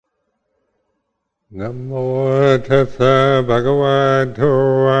นะโมตัสสะภะคะวะโต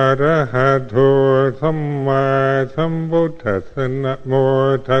อะระหะโตสัมมาสัมพุทธัสสะนะโม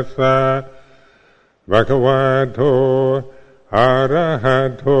ตัสสะภะคะวะโตอะระหะ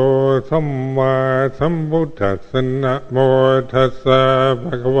โตสัมมาสัมพุทธัสสะนะโมตัสสะภ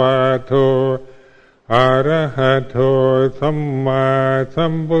ะคะวะโตอะระหะโตสัมมาสั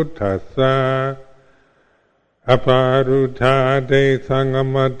มพุทธัสสะอปารุธาเตสังฆ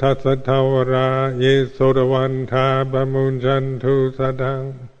มัตถสัทธวราเยโสรวันธาบมุญจันทุสดัง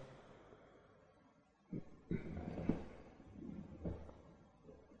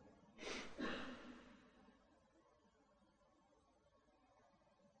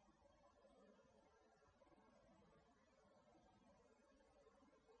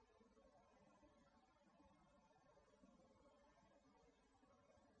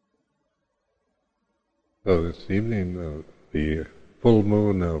So this evening, the full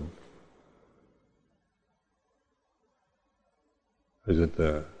moon of, is it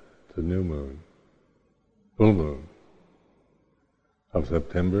the new moon? Full moon of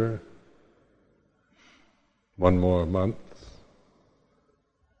September. One more month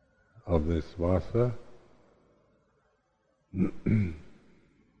of this Vasa.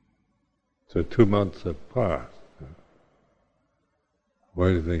 So 2 months have passed.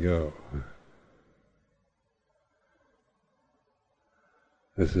 Where did they go?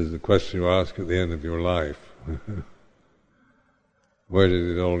 This is the question you ask at the end of your life. Where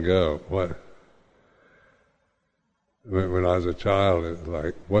did it all go? When I was a child, it was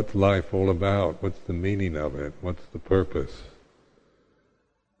like, what's life all about? What's the meaning of it? What's the purpose?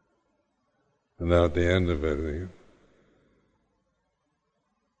 And now at the end of it,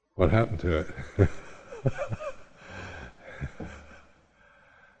 what happened to it?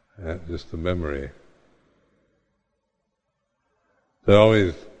 Just the memory. So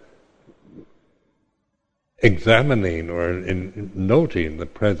always examining or noting the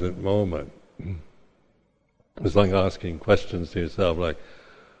present moment. It's like asking questions to yourself, like,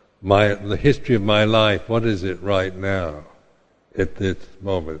 the history of my life, what is it right now, at this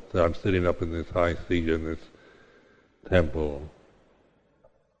moment? So I'm sitting up in this high seat in this temple.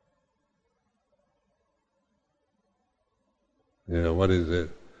 What is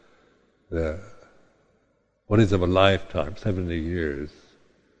it? What is of a lifetime? 70 years,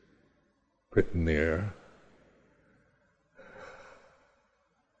 pretty near.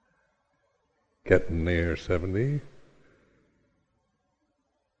 Getting near 70.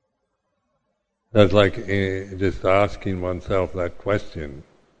 That's like just asking oneself that question.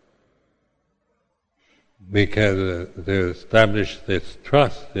 Because to establish this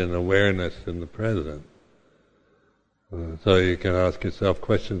trust in awareness in the present. So you can ask yourself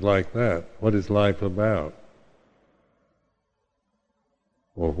questions like that. What is life about?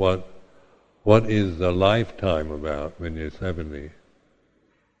 Or what is a lifetime about when you're 70?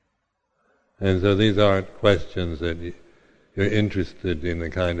 And so these aren't questions that you're interested in a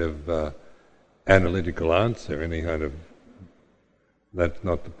kind of analytical answer, any kind of, that's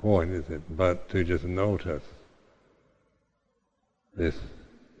not the point, is it? But to just notice this,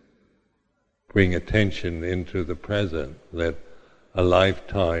 bring attention into the present, that a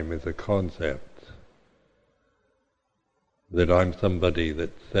lifetime is a concept. That I'm somebody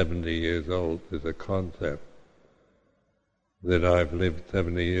that's 70 years old is a concept. That I've lived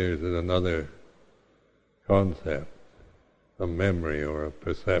 70 years is another concept, a memory or a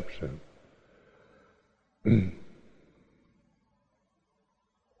perception.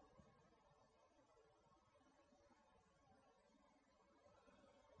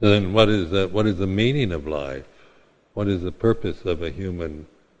 Then what is the meaning of life? What is the purpose of a human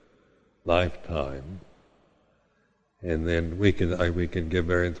lifetime? And then we can give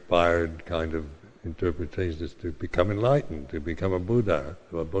very inspired kind of interpretations to become enlightened, to become a Buddha,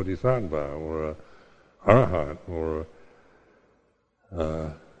 or a Bodhisattva, or a Arahant, or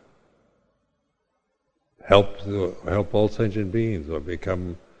help all sentient beings, or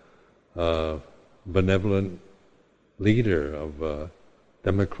become a benevolent leader of a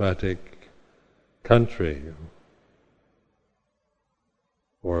democratic country,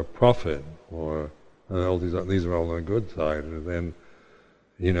 or a prophet, or all these are all on the good side, and then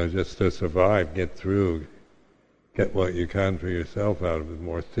just to survive, get through, get what you can for yourself out of it,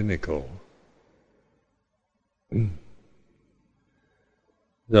 more cynical.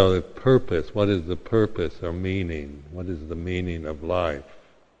 So the purpose, what is the purpose or meaning? What is the meaning of life?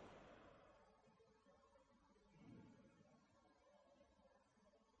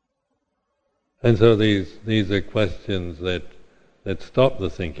 And so these are questions that stop the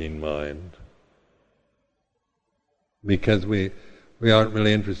thinking mind. Because we we aren't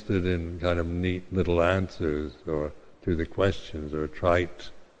really interested in kind of neat little answers or to the questions or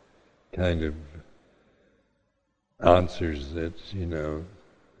trite kind of answers that,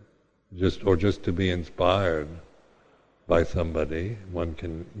 just to be inspired by somebody. One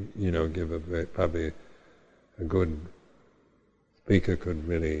can, give probably a good speaker could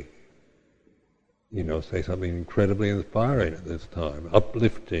really, say something incredibly inspiring at this time,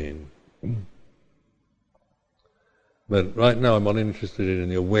 uplifting. But right now I'm more interested in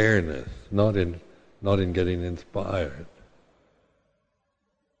the awareness, not in getting inspired.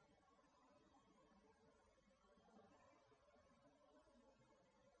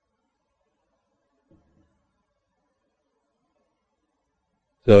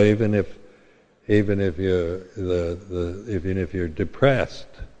 So even if you're depressed,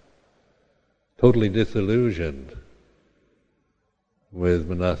 totally disillusioned with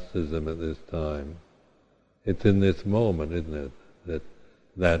monasticism at this time, it's in this moment, isn't it,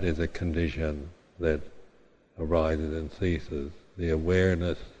 that is a condition that arises and ceases. The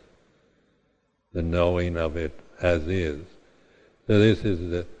awareness, the knowing of it as is. So this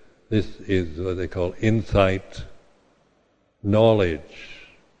is what they call insight, knowledge.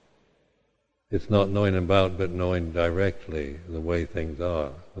 It's not knowing about, but knowing directly the way things are,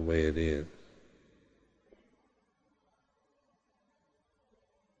 the way it is.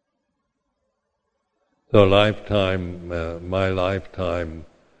 So my lifetime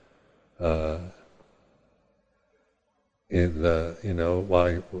is,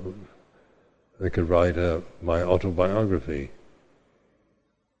 why I could write my autobiography. I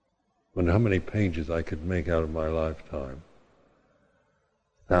wonder how many pages I could make out of my lifetime.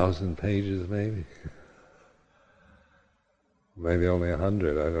 1,000 pages, maybe? Maybe only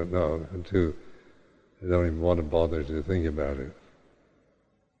 100, I don't know. I don't even want to bother to think about it.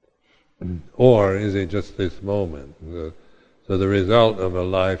 Or is it just this moment? So the result of a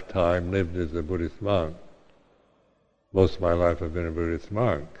lifetime lived as a Buddhist monk. Most of my life I've been a Buddhist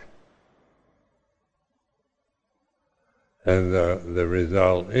monk. And the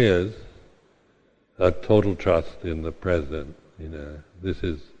result is a total trust in the present. This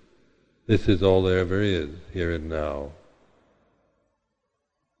is all there ever is, here and now.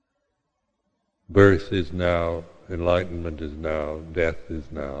 Birth is now, enlightenment is now, death is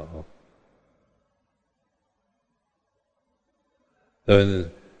now. So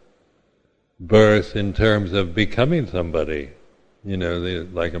birth in terms of becoming somebody,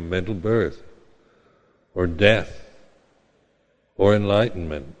 like a mental birth, or death, or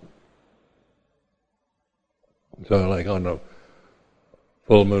enlightenment. So like on the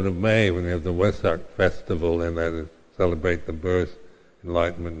full moon of May, when we have the Wesak festival, and that is celebrate the birth,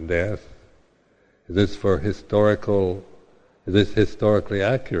 enlightenment, and death. Is this historically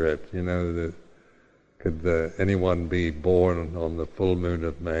accurate? Could anyone be born on the full moon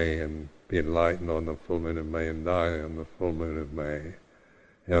of May and be enlightened on the full moon of May and die on the full moon of May?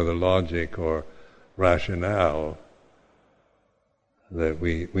 The logic or rationale that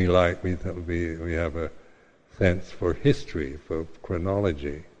we have a sense for history, for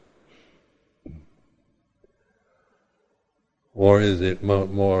chronology. Or is it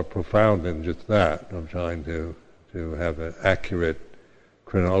more profound than just that, of trying to have an accurate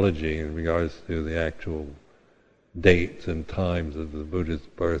chronology in regards to the actual dates and times of the Buddha's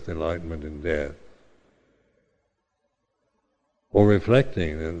birth, enlightenment, and death? Or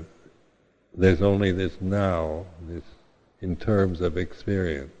reflecting that there's only this now, this in terms of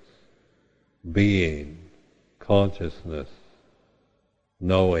experience, being, consciousness,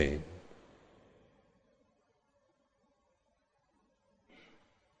 knowing.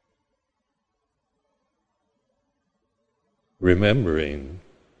 Remembering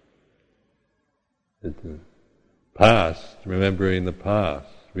the past, remembering the past,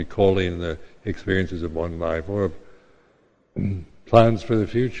 recalling the experiences of one life, or plans for the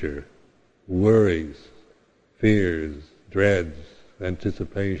future, worries, fears, dreads,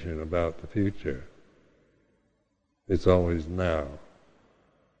 anticipation about the future. It's always now.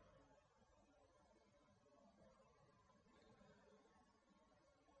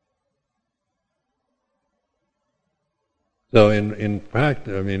 So in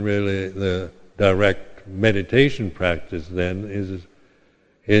practice, really the direct meditation practice then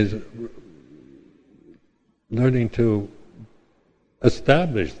is learning to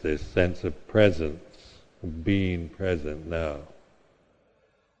establish this sense of presence, of being present now.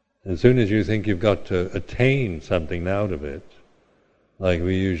 As soon as you think you've got to attain something out of it, like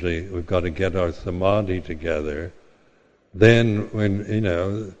we've got to get our samadhi together, then when,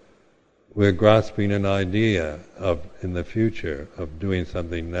 we're grasping an idea of, in the future, of doing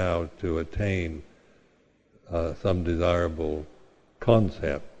something now to attain some desirable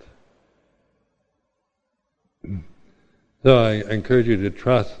concept. So I encourage you to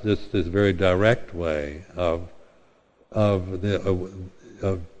trust this very direct way of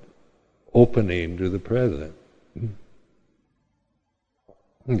opening to the present,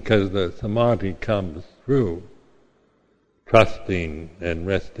 because the samadhi comes through trusting and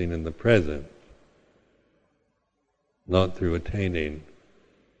resting in the present, not through attaining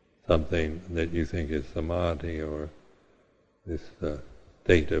something that you think is samadhi or this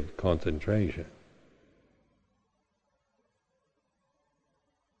state of concentration.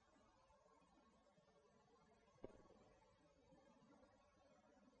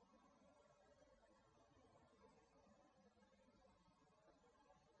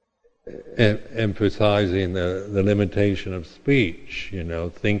 Emphasizing the limitation of speech,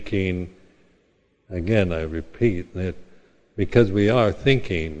 thinking, again I repeat that because we are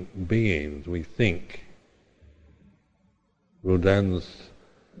thinking beings, we think. Rodin's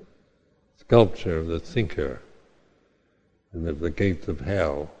sculpture of the thinker and of the gates of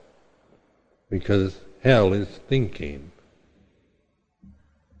hell, because hell is thinking.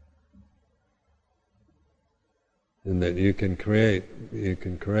 And that you can create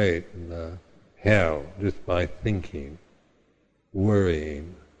hell just by thinking,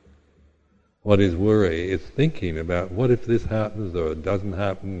 worrying. What is worry? It's thinking about what if this happens or it doesn't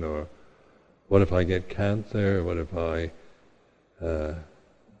happen, or what if I get cancer, what if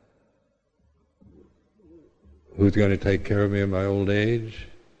who's going to take care of me in my old age?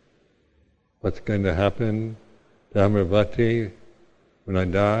 What's going to happen to Amravati when I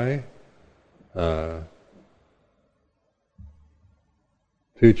die?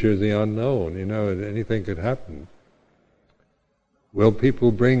 Future is the unknown, anything could happen. Will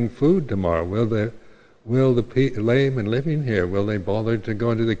people bring food tomorrow? Will the laymen living here, will they bother to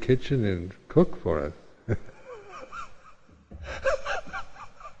go into the kitchen and cook for us?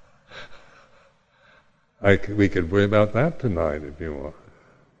 We could worry about that tonight if you want.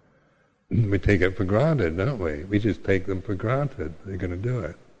 We take it for granted, don't we? We just take them for granted. They're going to do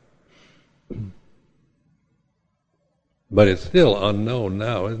it. But it's still unknown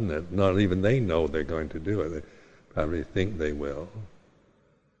now, isn't it? Not even they know they're going to do it. They probably think they will.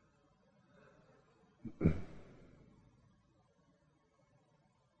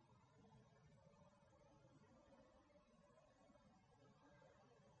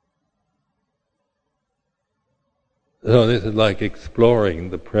 So this is like exploring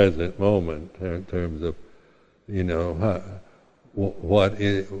the present moment in terms of, what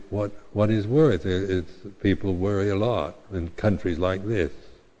is worth. It's people worry a lot in countries like this.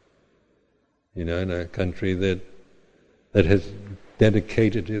 In a country that has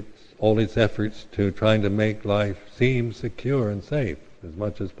dedicated all its efforts to trying to make life seem secure and safe as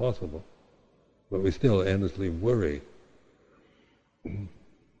much as possible, but we still endlessly worry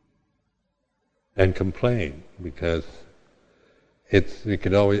and complain because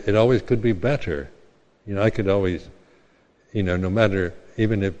it always could be better. I could always, no matter,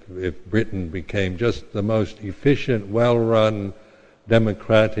 even if Britain became just the most efficient, well-run,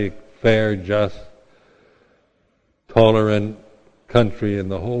 democratic, fair, just, tolerant country in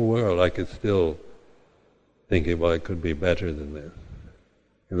the whole world, I could still think, well, it could be better than this.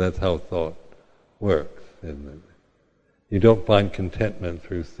 And that's how thought works. And you don't find contentment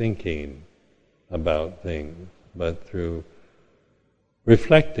through thinking about things, but through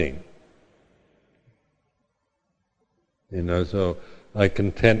reflecting. So like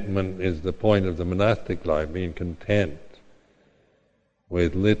contentment is the point of the monastic life, being content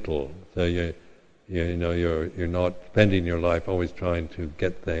with little. So you're not spending your life always trying to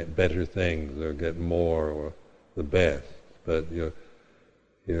get the better things or get more or the best, but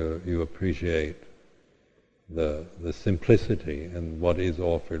you appreciate the simplicity and what is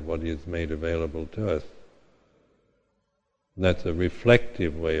offered, what is made available to us. And that's a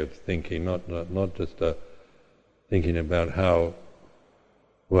reflective way of thinking, not just thinking about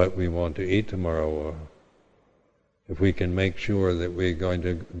what we want to eat tomorrow, or if we can make sure that we're going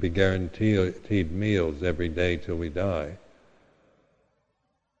to be guaranteed meals every day till we die,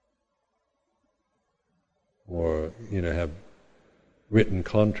 or have written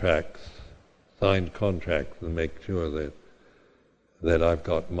contracts, signed contracts, and make sure that I've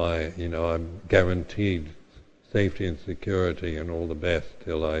got I'm guaranteed safety and security and all the best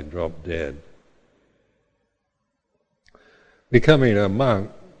till I drop dead. Becoming a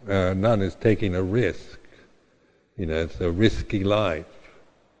monk, nun is taking a risk. It's a risky life.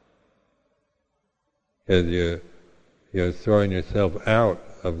 Because you're throwing yourself out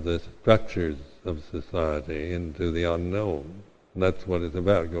of the structures of society into the unknown. And that's what it's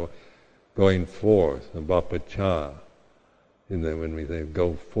about, going forth, vapaccha, when we say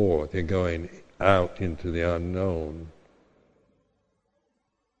go forth, you're going out into the unknown.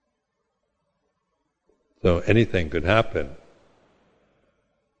 So anything could happen.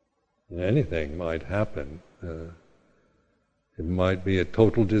 Anything might happen. It might be a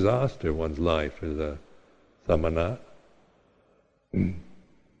total disaster, one's life as a samana. It's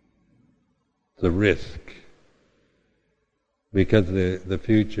a risk. Because the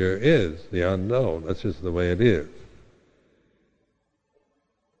future is the unknown. That's just the way it is.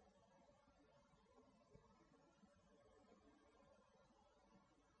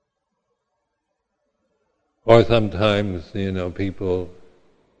 Or sometimes, people,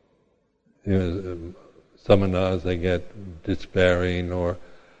 samanas, they get despairing, or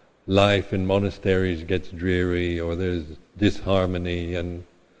life in monasteries gets dreary, or there's disharmony, and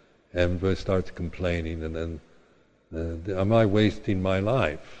everybody starts complaining, and then, am I wasting my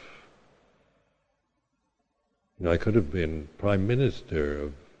life? I could have been Prime Minister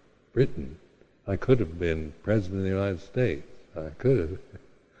of Britain. I could have been President of the United States. I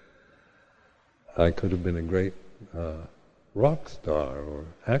could have been a great rock star or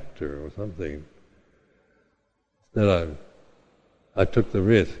actor or something. Instead, I took the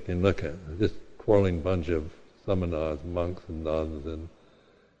risk and look at this quarreling bunch of samanas, monks and nuns, and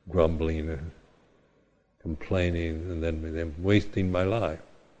grumbling and complaining, and then wasting my life.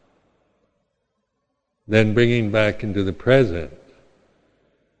 Then bringing back into the present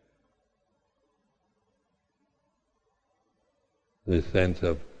the sense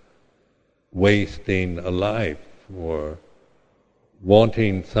of wasting a life, or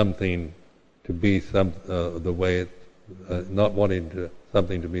wanting something to be the way it, not wanting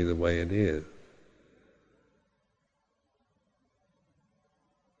something to be the way it is.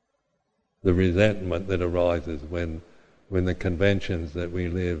 The resentment that arises when the conventions that we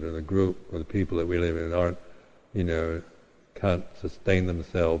live in, the group or the people that we live in aren't, can't sustain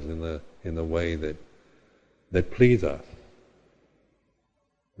themselves in the way that please us.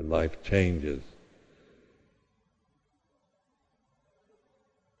 When life changes.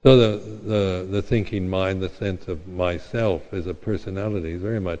 So the thinking mind, the sense of myself as a personality,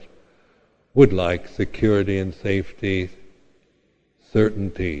 very much would like security and safety,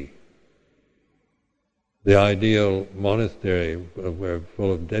 certainty. The ideal monastery, we're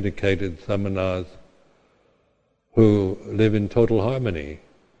full of dedicated samanas who live in total harmony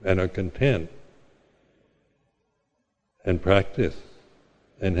and are content and practice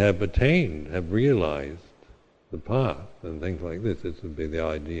and have attained, have realized the path and things like this. This would be the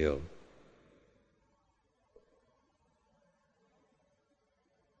ideal.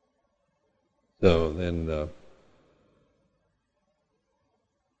 So then,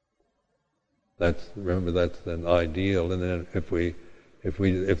 that's an ideal. And then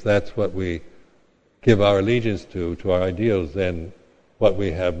if that's what we give our allegiance to our ideals, then what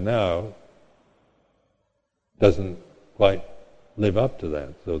we have now doesn't quite live up to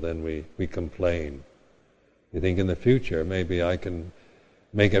that. So then we complain. You think in the future maybe I can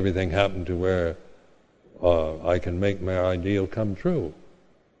make everything happen to where I can make my ideal come true.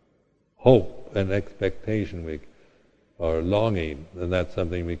 Hope and expectation or longing, and that's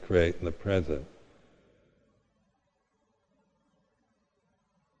something we create in the present.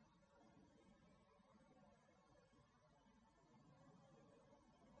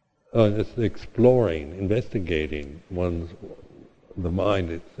 Just exploring, investigating the mind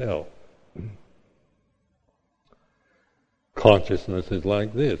itself. Consciousness is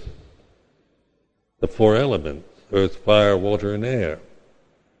like this. The four elements: earth, fire, water, and air.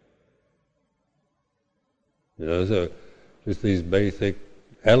 So just these basic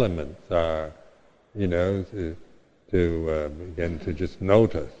elements are, to just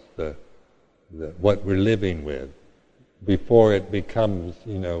notice what we're living with before it becomes,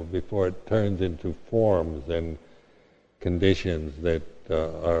 before it turns into forms and conditions that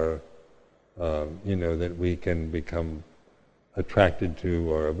are, that we can become attracted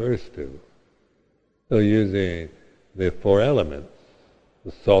to or averse to. So using the four elements,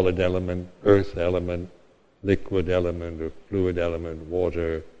 the solid element, earth element, liquid element or fluid element,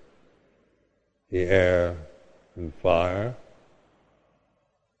 water, the air, and fire.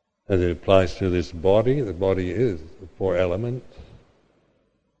 As it applies to this body, the body is the four elements.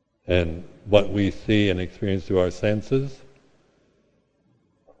 And what we see and experience through our senses,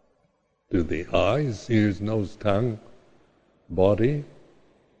 through the eyes, ears, nose, tongue, body.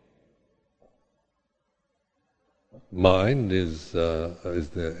 Mind is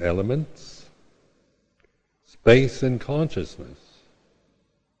the elements, space and consciousness.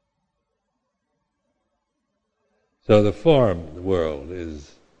 So the form world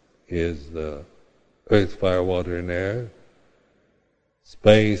is the earth, fire, water, and air.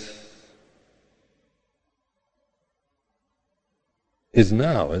 Space is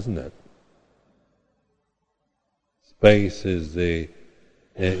now, isn't it? Space is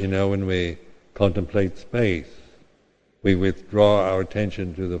when we contemplate space, we withdraw our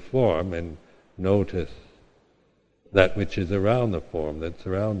attention to the form and notice that which is around the form, that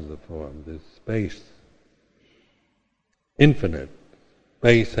surrounds the form, this space. Infinite.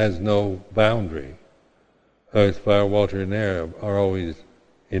 Space has no boundary. Earth, fire, water, and air are always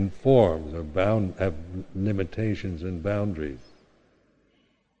in forms, or have limitations and boundaries.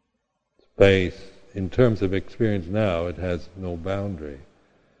 Space, in terms of experience now, it has no boundary.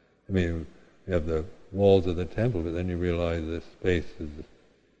 I mean, you have the walls of the temple, but then you realize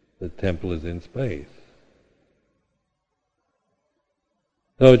the temple is in space.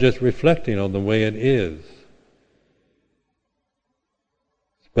 So just reflecting on the way it is.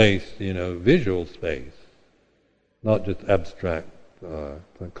 Space, visual space, not just abstract the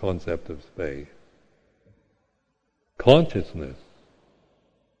concept of space. Consciousness.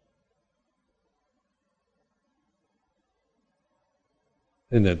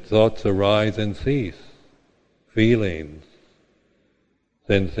 In that thoughts arise and cease, feelings,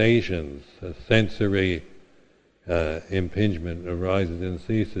 sensations, a sensory impingement arises and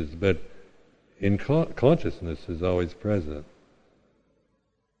ceases, but in consciousness is always present.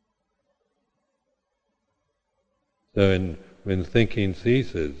 So when thinking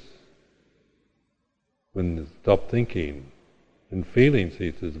ceases, when you stop thinking, and feeling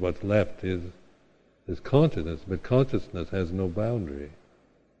ceases, what's left is consciousness, but consciousness has no boundary.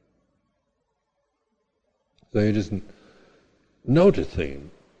 So you're just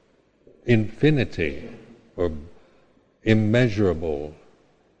noticing infinity, or immeasurable,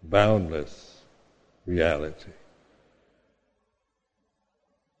 boundless reality.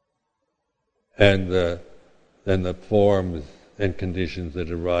 And then the forms and conditions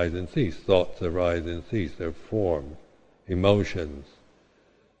that arise and cease. Thoughts arise and cease. They're forms, emotions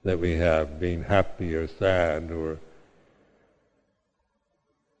that we have, being happy or sad or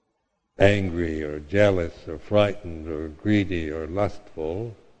angry or jealous or frightened or greedy or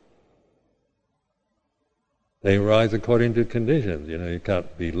lustful. They arise according to conditions. You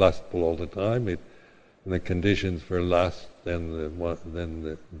can't be lustful all the time. And the conditions for lust, then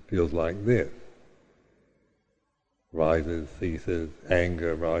it feels like this. Rises, ceases,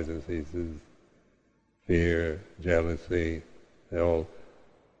 anger rises, ceases, fear, jealousy, they all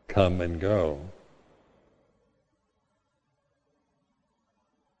come and go.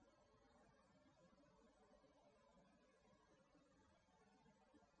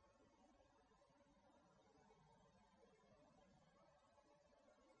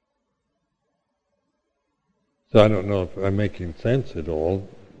 So I don't know if I'm making sense at all.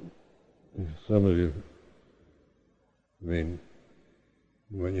 Some of you, when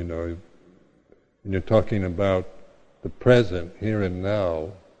you're talking about the present, here and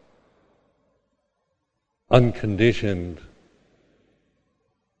now, unconditioned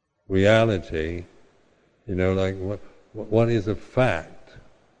reality, like what is a fact,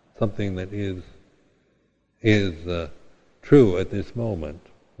 something that is true at this moment,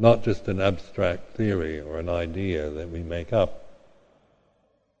 not just an abstract theory or an idea that we make up.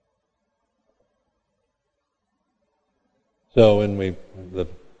 So when the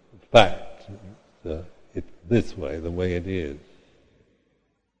fact, it's this way, the way it is.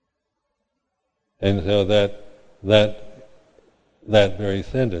 And so that very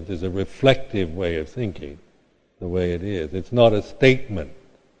sentence is a reflective way of thinking, the way it is. It's not a statement.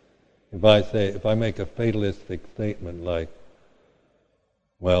 If I make a fatalistic statement like,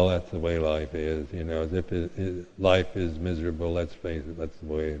 well, that's the way life is, as if life is miserable, let's face it, that's the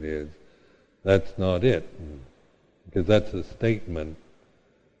way it is. That's not it. Because that's a statement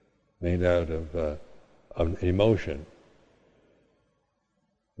made out of emotion.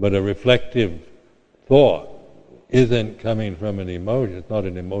 But a reflective thought isn't coming from an emotion. It's not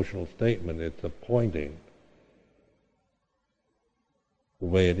an emotional statement. It's a pointing. The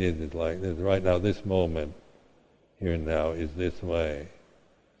way it is like this. Right now, this moment, here and now, is this way.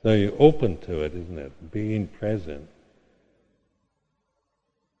 So you're open to it, isn't it? Being present.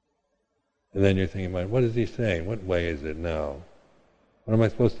 And then you're thinking about, what is he saying? What way is it now? What am I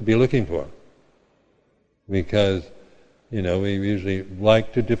supposed to be looking for? Because, we usually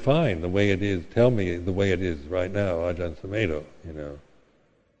like to define the way it is. Tell me the way it is right now, Ajahn Sumedho,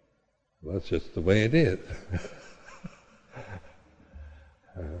 Well, it's just the way it is.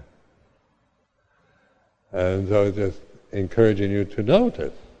 And so it's just encouraging you to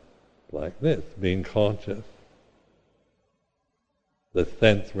notice, like this, being conscious. The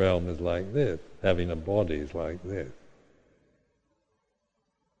sense realm is like this, having a body is like this.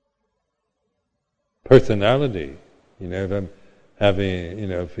 personality. If I'm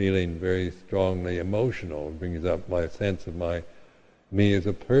having, feeling very strongly emotional, it brings up my sense of me as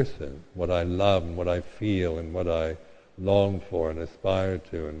a person, what I love and what I feel and what I long for and aspire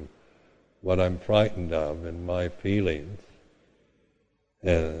to and what I'm frightened of and my feelings.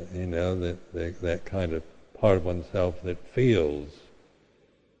 That kind of part of oneself that feels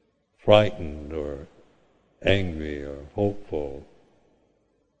frightened or angry or hopeful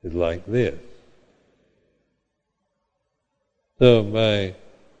is like this. So by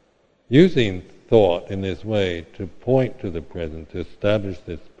using thought in this way to point to the present, to establish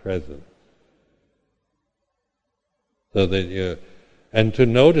this presence, so that and to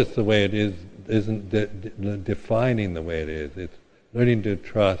notice the way it is isn't defining the way it is. It's learning to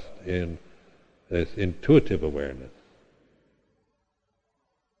trust in this intuitive awareness.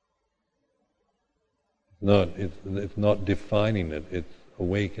 It's not defining it, it's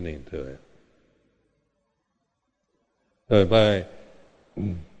awakening to it. So by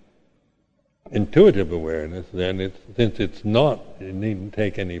intuitive awareness, then since it needn't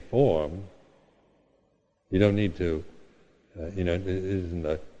take any form, you don't need to,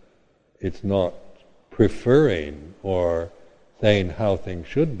 it's not preferring or saying how things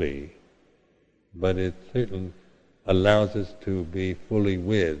should be, but it certainly allows us to be fully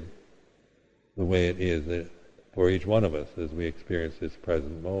with the way it is for each one of us as we experience this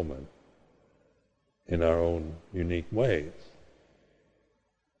present moment in our own unique ways.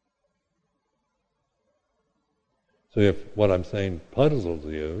 So if what I'm saying puzzles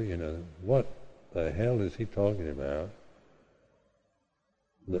you, what the hell is he talking about?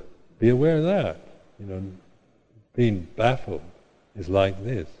 Be aware of that. Being baffled is like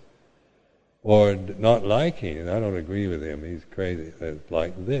this. Or not liking, I don't agree with him, he's crazy, it's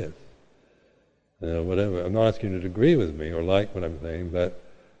like this. Whatever. I'm not asking you to agree with me or like what I'm saying, but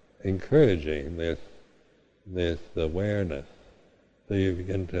encouraging this awareness. So you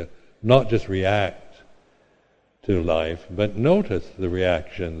begin to not just react to life, but notice the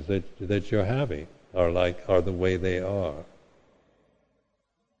reactions that you're having are the way they are.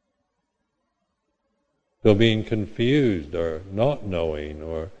 So being confused or not knowing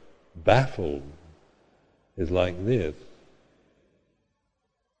or baffled is like this.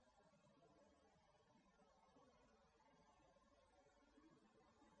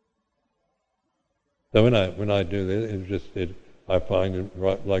 So when I do this, I find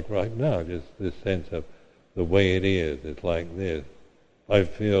it like right now, just this sense of the way it is. It's like this. I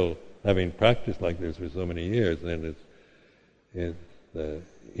feel, having practiced like this for so many years, then it's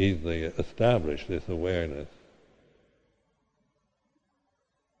easily established, this awareness.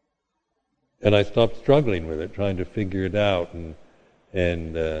 And I stopped struggling with it, trying to figure it out, and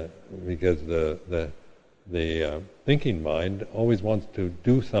because the thinking mind always wants to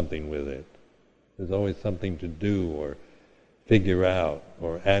do something with it. There's always something to do or figure out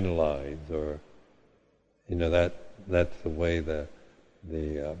or analyze, or that's the way the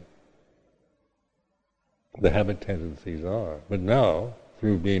habit tendencies are. But now,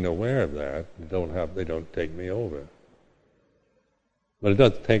 through being aware of that, they don't take me over. But it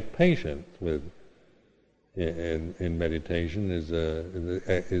does take patience with in meditation is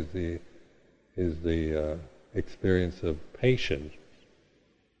the experience of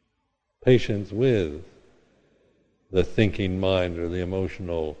patience with the thinking mind or the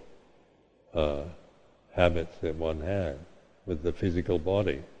emotional habits that one has with the physical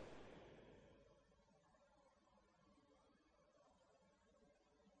body.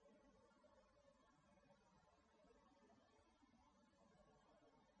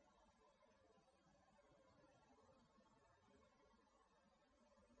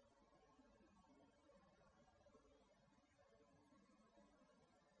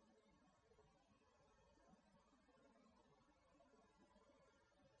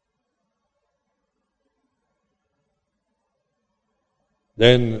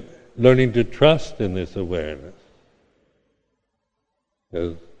 Then learning to trust in this awareness.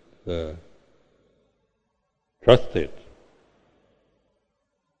 Trust it.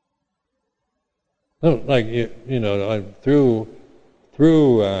 No, like through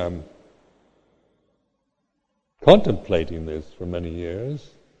contemplating this for many years,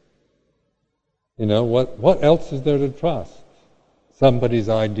 what else is there to trust? Somebody's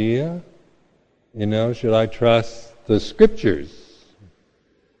idea? Should I trust the scriptures?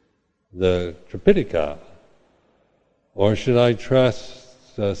 The Tripitaka? Or should I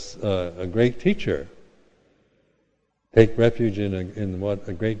trust a great teacher? Take refuge in what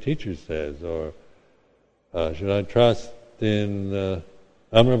a great teacher says? Or should I trust in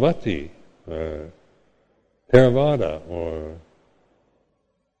Amaravati or Theravada or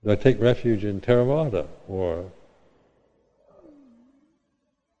Do I take refuge in Theravada or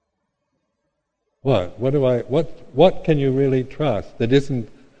what? What can you really trust that isn't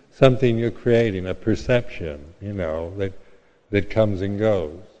something you're creating, a perception, that comes and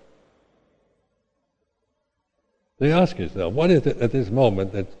goes? So you ask yourself, what is it at this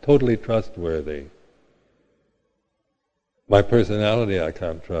moment that's totally trustworthy? My personality I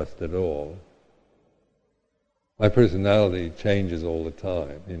can't trust at all. My personality changes all the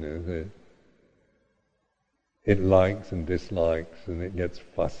time, It likes and dislikes, and it gets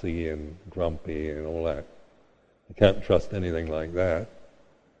fussy and grumpy and all that. I can't trust anything like that.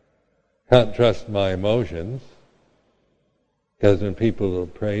 Can't trust my emotions, because when people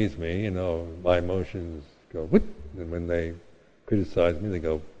praise me, my emotions go whoop, and when they criticize me,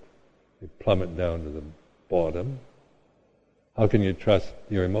 they plummet down to the bottom. How can you trust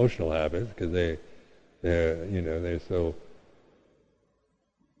your emotional habits? Because they're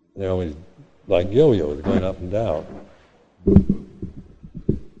always like yo-yos, going up and down.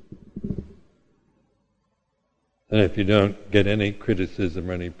 And if you don't get any criticism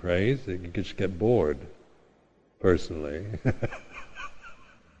or any praise, you just get bored, personally.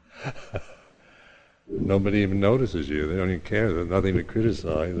 Nobody even notices you. They don't even care. There's nothing to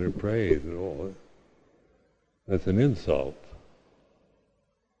criticize or praise at all. That's an insult.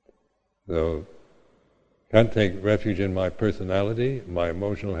 So, can't take refuge in my personality, my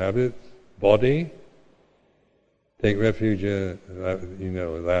emotional habits, body. Take refuge in,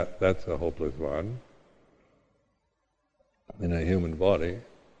 that's a hopeless one. In a human body.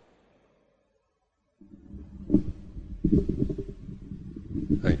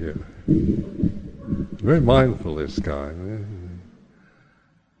 Thank you. Very mindful, this guy.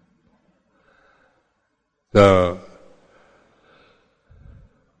 So,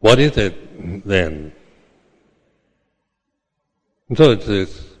 what is it then? And so it's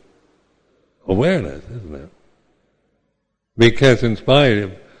this awareness, isn't it? Because in spite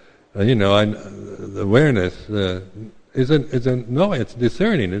of, the awareness it's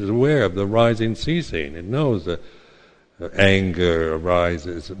discerning. It's aware of the rising, ceasing. It knows that anger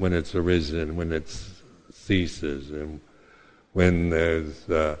arises when it's arisen, when it ceases, and when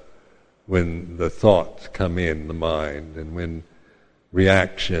when the thoughts come in the mind, and when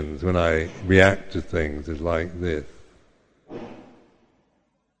I react to things is like this.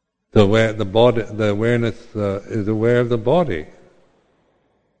 So where the awareness is aware of the body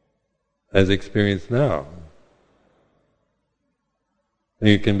as experienced now. And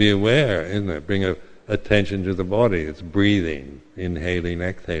you can be aware, isn't it? Bring attention to the body. It's breathing, inhaling,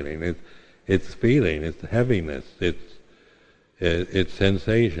 exhaling. It's feeling. It's heaviness. It's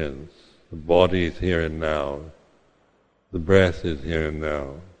sensations. The body is here and now. The breath is here and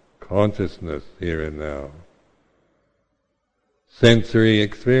now. Consciousness here and now. Sensory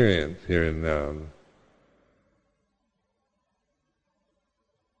experience here and now.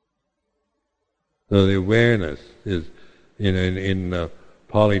 So the awareness is, in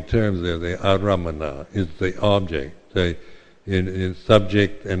Pali terms, the aramana is the object, in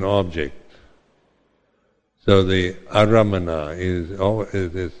subject and object. So the aramana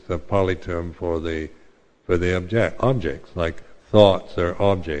is the Pali term for the objects, like thoughts are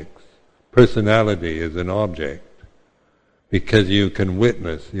objects. Personality is an object, because you can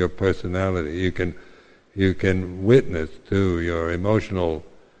witness your personality. You can witness to your emotional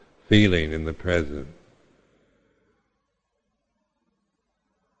feeling in the present.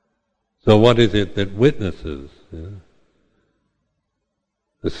 So what is it that witnesses?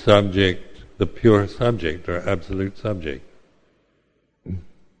 The subject, the pure subject or absolute subject,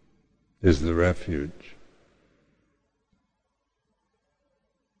 is the refuge.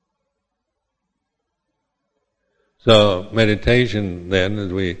 So meditation then,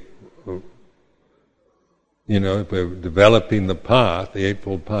 as if we're developing the path, the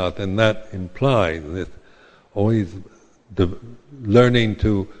Eightfold Path, and that implies this always learning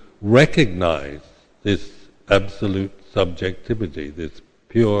to recognize this absolute subjectivity, this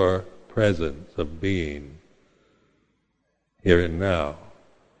pure presence of being here and now.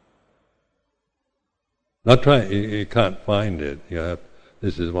 Not trying, you can't find it.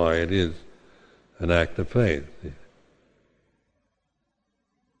 This is why it is an act of faith.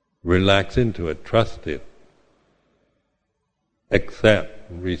 Relax into it, trust it, accept,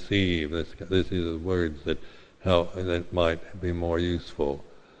 receive. This is the words that might be more useful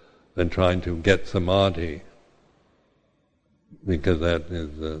than trying to get samadhi, because that is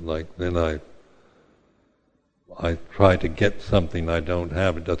then I try to get something I don't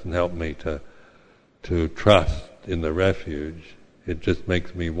have. It doesn't help me to trust in the refuge. It just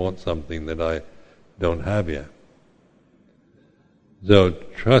makes me want something that I don't have yet. So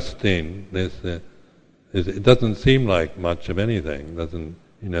trusting this, it doesn't seem like much of anything.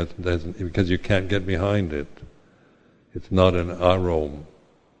 It doesn't, because you can't get behind it. It's not an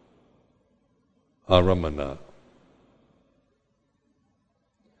aramana.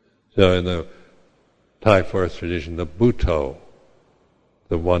 So in the Thai forest tradition, the Bhutto,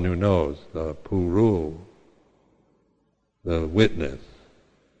 the one who knows, the Puru, the witness,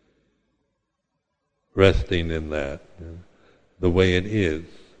 resting in that, the way it is.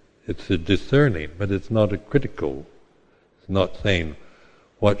 It's a discerning, but it's not a critical. It's not saying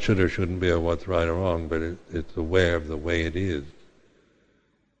what should or shouldn't be or what's right or wrong, but it's aware of the way it is.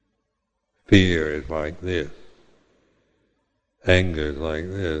 Fear is like this. Anger is like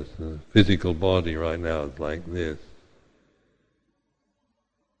this. The physical body right now is like this.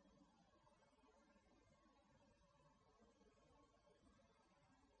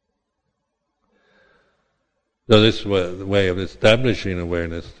 So this way of establishing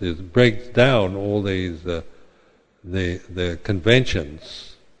awareness breaks down all these the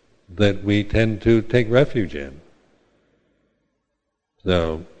conventions that we tend to take refuge in.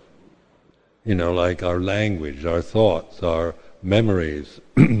 So, like our language, our thoughts, our memories,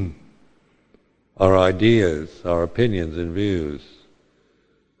 our ideas, our opinions and views,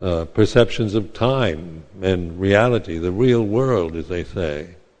 perceptions of time and reality, the real world, as they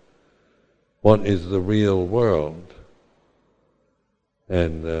say. What is the real world?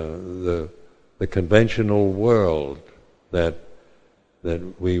 And the conventional world that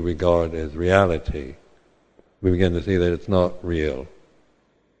we regard as reality, we begin to see that it's not real.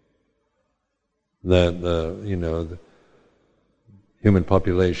 That the human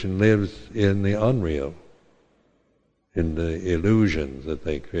population lives in the unreal, in the illusions that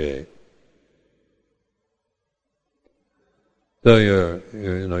they create. So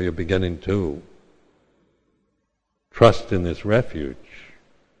you're beginning to trust in this refuge.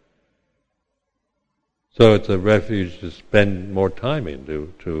 So it's a refuge to spend more time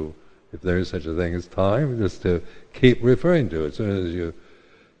into, if there is such a thing as time, just to keep referring to it. As soon as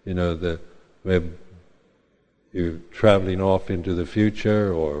you're traveling off into the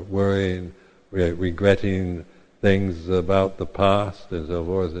future or worrying, regretting things about the past and so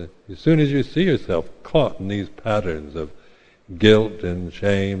forth, as soon as you see yourself caught in these patterns of guilt and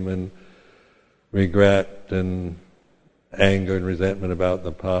shame and regret and anger and resentment about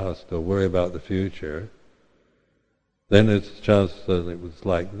the past or worry about the future, then it's just that it was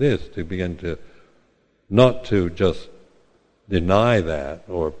like this, to begin to, not to just deny that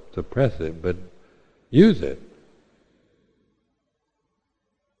or suppress it, but use it.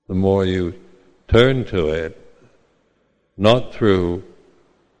 The more you turn to it, not through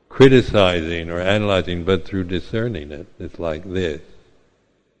criticizing or analyzing, but through discerning it. It's like this.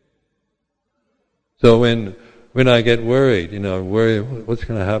 So when I get worried, worry what's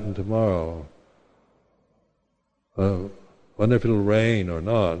going to happen tomorrow. Wonder if it'll rain or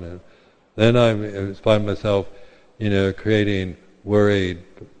not. And then I find myself, creating worried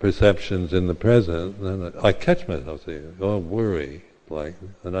perceptions in the present. And I catch myself saying, "Oh, worry!"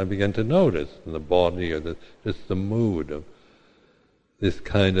 And I begin to notice in the body or just the mood of this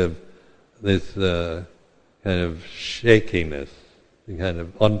kind of shakiness, the kind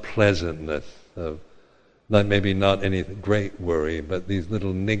of unpleasantness of maybe not any great worry, but these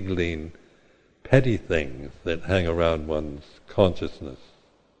little niggling, petty things that hang around one's consciousness.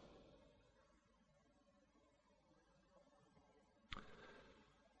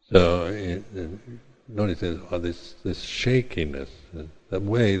 So notice this shakiness, that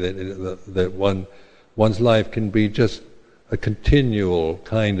way that one's life can be just a continual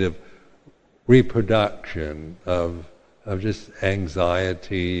kind of reproduction of just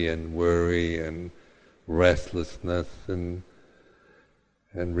anxiety and worry and restlessness and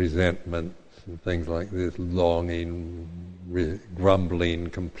resentments and things like this, longing, grumbling,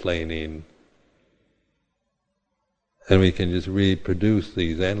 complaining. And we can just reproduce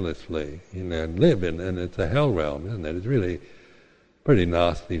these endlessly, and live in, and it's a hell realm, isn't it? It's really pretty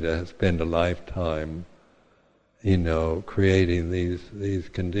nasty to spend a lifetime creating these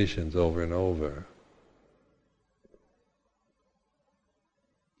conditions over and over.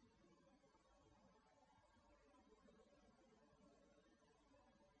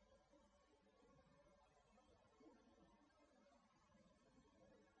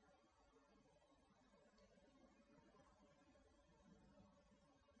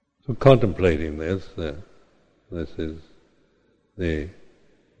 So contemplating this is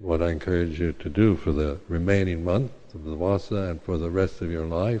what I encourage you to do for the remaining month of the Vasa and for the rest of your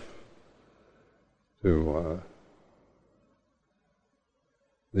life.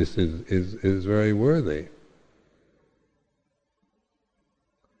 This is very worthy.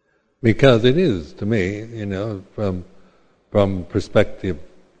 Because it is, to me, from perspective,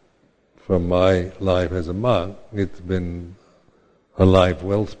 from my life as a monk, it's been a life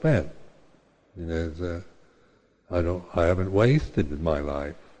well spent. I haven't wasted my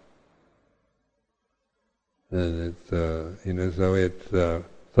life, and it's so it's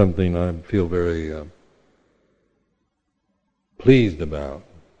something I feel very pleased about.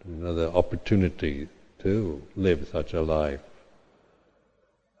 The opportunity to live such a life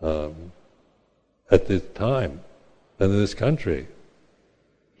at this time and in this country.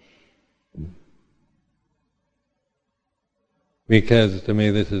 Because to me,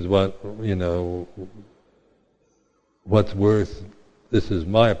 this is what what's worth. This is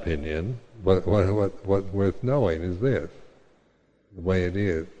my opinion. What's worth knowing is this: the way it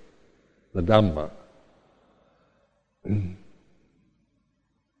is, the Dhamma.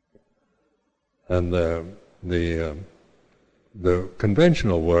 And the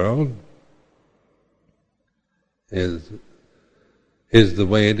conventional world is the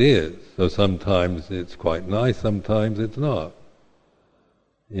way it is. So sometimes it's quite nice, sometimes it's not.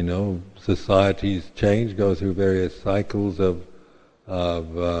 Societies change, go through various cycles of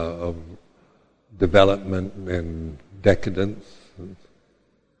development and decadence.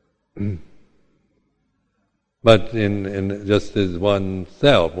 But in just as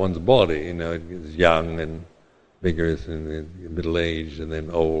oneself, one's body, is young and vigorous and middle-aged and then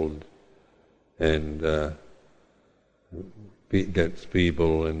old and gets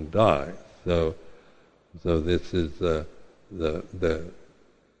feeble and dies. So this is the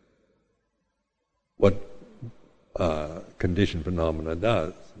what conditioned phenomena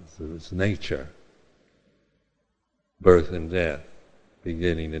does. It's nature, birth and death,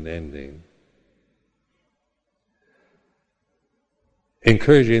 beginning and ending.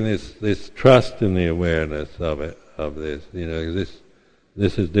 Encouraging this trust in the awareness of this,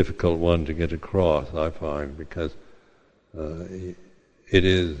 this is a difficult one to get across, I find, because it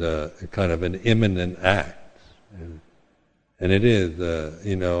is a kind of an imminent act, and it is,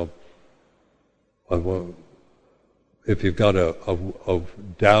 if you've got a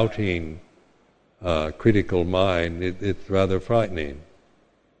doubting, critical mind, it's rather frightening.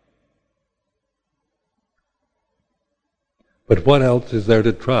 But what else is there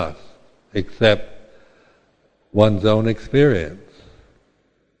to trust except one's own experience?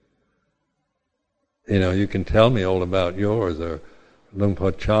 You can tell me all about yours, or Luang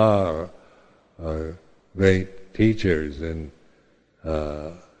Por Chah, or great teachers, and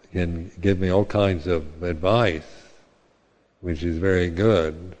can give me all kinds of advice, which is very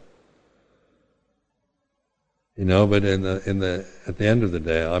good. But at the end of the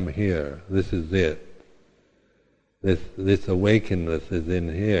day, I'm here. This is it. This awakenedness is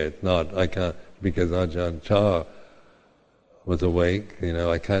in here. It's not, I can't, because Ajahn Chah was awake,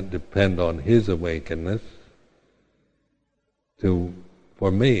 I can't depend on his awakenedness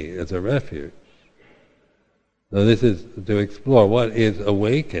for me as a refuge. So this is to explore what is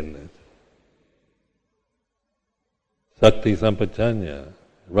awakenedness. Sati Sampajanya,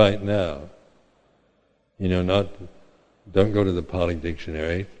 right now. Don't go to the Pali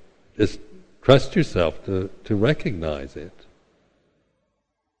Dictionary, just trust yourself to recognize it.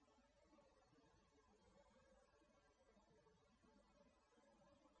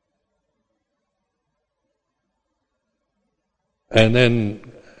 And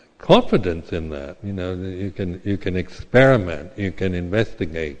then confidence in that, you can experiment, you can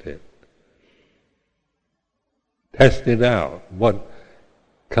investigate it, test it out, what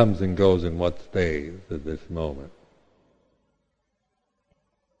comes and goes and what stays at this moment.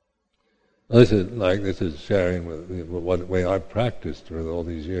 This is sharing with what way I've practiced for all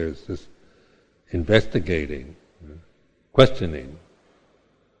these years, just investigating, questioning,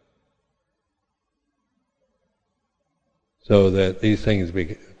 so that these things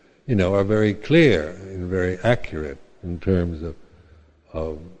are very clear and very accurate in terms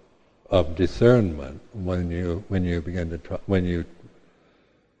of discernment when you begin to when you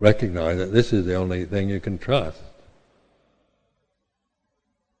recognize that this is the only thing you can trust.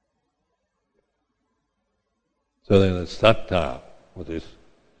 So then the satta, with this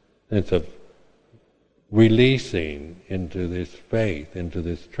sense of releasing into this faith, into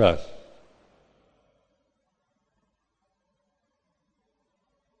this trust.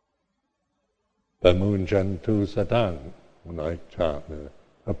 Pamunjantu satang, when I chant,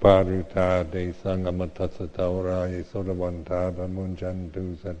 aparuta de sangamatatsataurayi sodavanta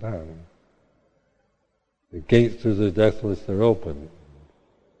pamunjantu satang. The gates to the deathless are open.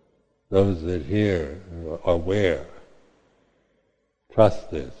 Those that hear are aware. Trust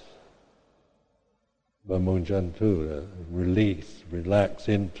this. Bamunjantu, release, relax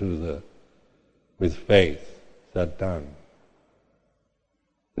into with faith, saddang.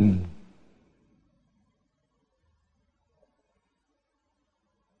 In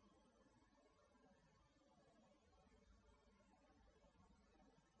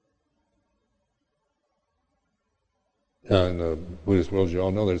the Buddhist world, you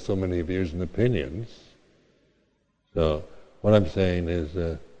all know there's so many views and opinions. So what I'm saying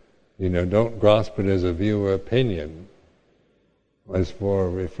is, don't grasp it as a view or opinion. It's for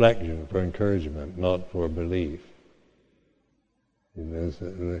reflection, for encouragement, not for belief.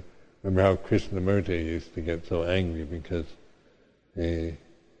 Remember how Krishnamurti used to get so angry because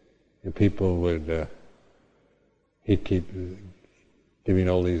people would he'd keep giving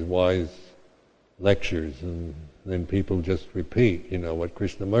all these wise lectures, and then people just repeat, what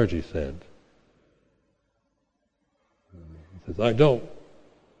Krishnamurti said. He says,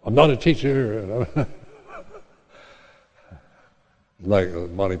 I'm not a teacher. Like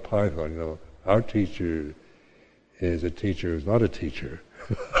Monty Python, our teacher is a teacher who's not a teacher.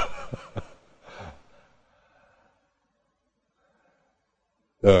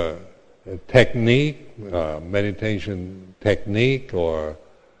 Technique, meditation technique, or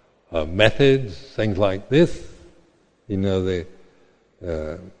methods, things like this, any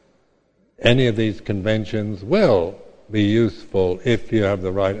of these conventions will be useful if you have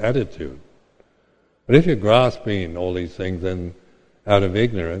the right attitude. But if you're grasping all these things and out of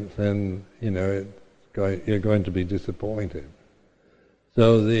ignorance, then you're going to be disappointed.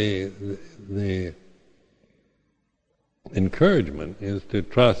 So the encouragement is to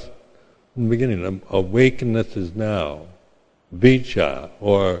trust in the beginning. Awakeness is now. Vicca,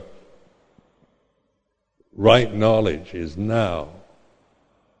 or right knowledge, is now.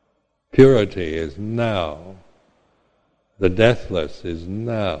 Purity is now. The deathless is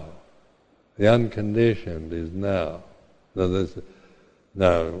now. The unconditioned is now.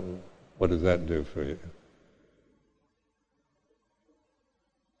 Now, what does that do for you?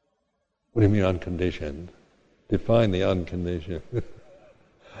 What do you mean unconditioned? Define the unconditioned.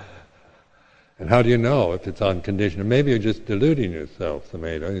 And how do you know if it's unconditioned? Or maybe you're just deluding yourself,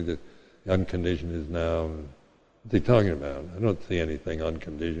 the unconditioned is now. What's he talking about? I don't see anything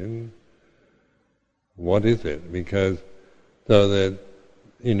unconditioned. What is it? Because so that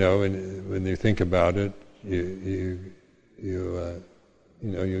when you think about it, you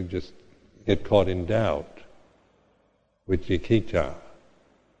just get caught in doubt, vicikicca.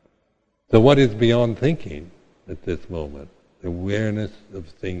 So what is beyond thinking at this moment? Awareness of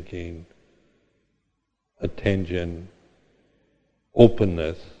thinking, attention,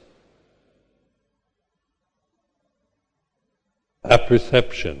 openness,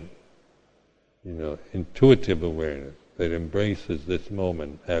 apperception, intuitive awareness that embraces this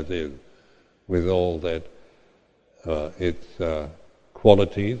moment as is, with all that its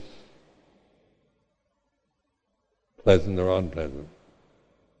qualities, pleasant or unpleasant.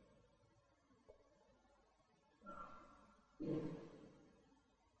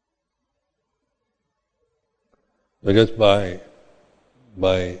 So just by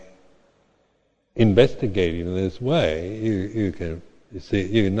investigating in this way, you can see,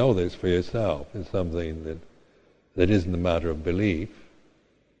 you know this for yourself. It's something that isn't a matter of belief.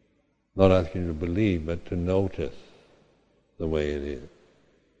 Not asking you to believe, but to notice the way it is.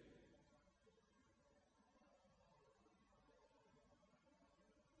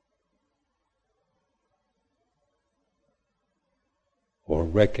 Or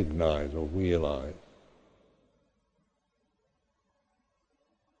recognize or realize.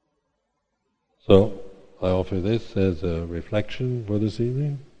 So I offer this as a reflection for this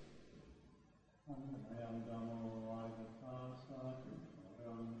evening.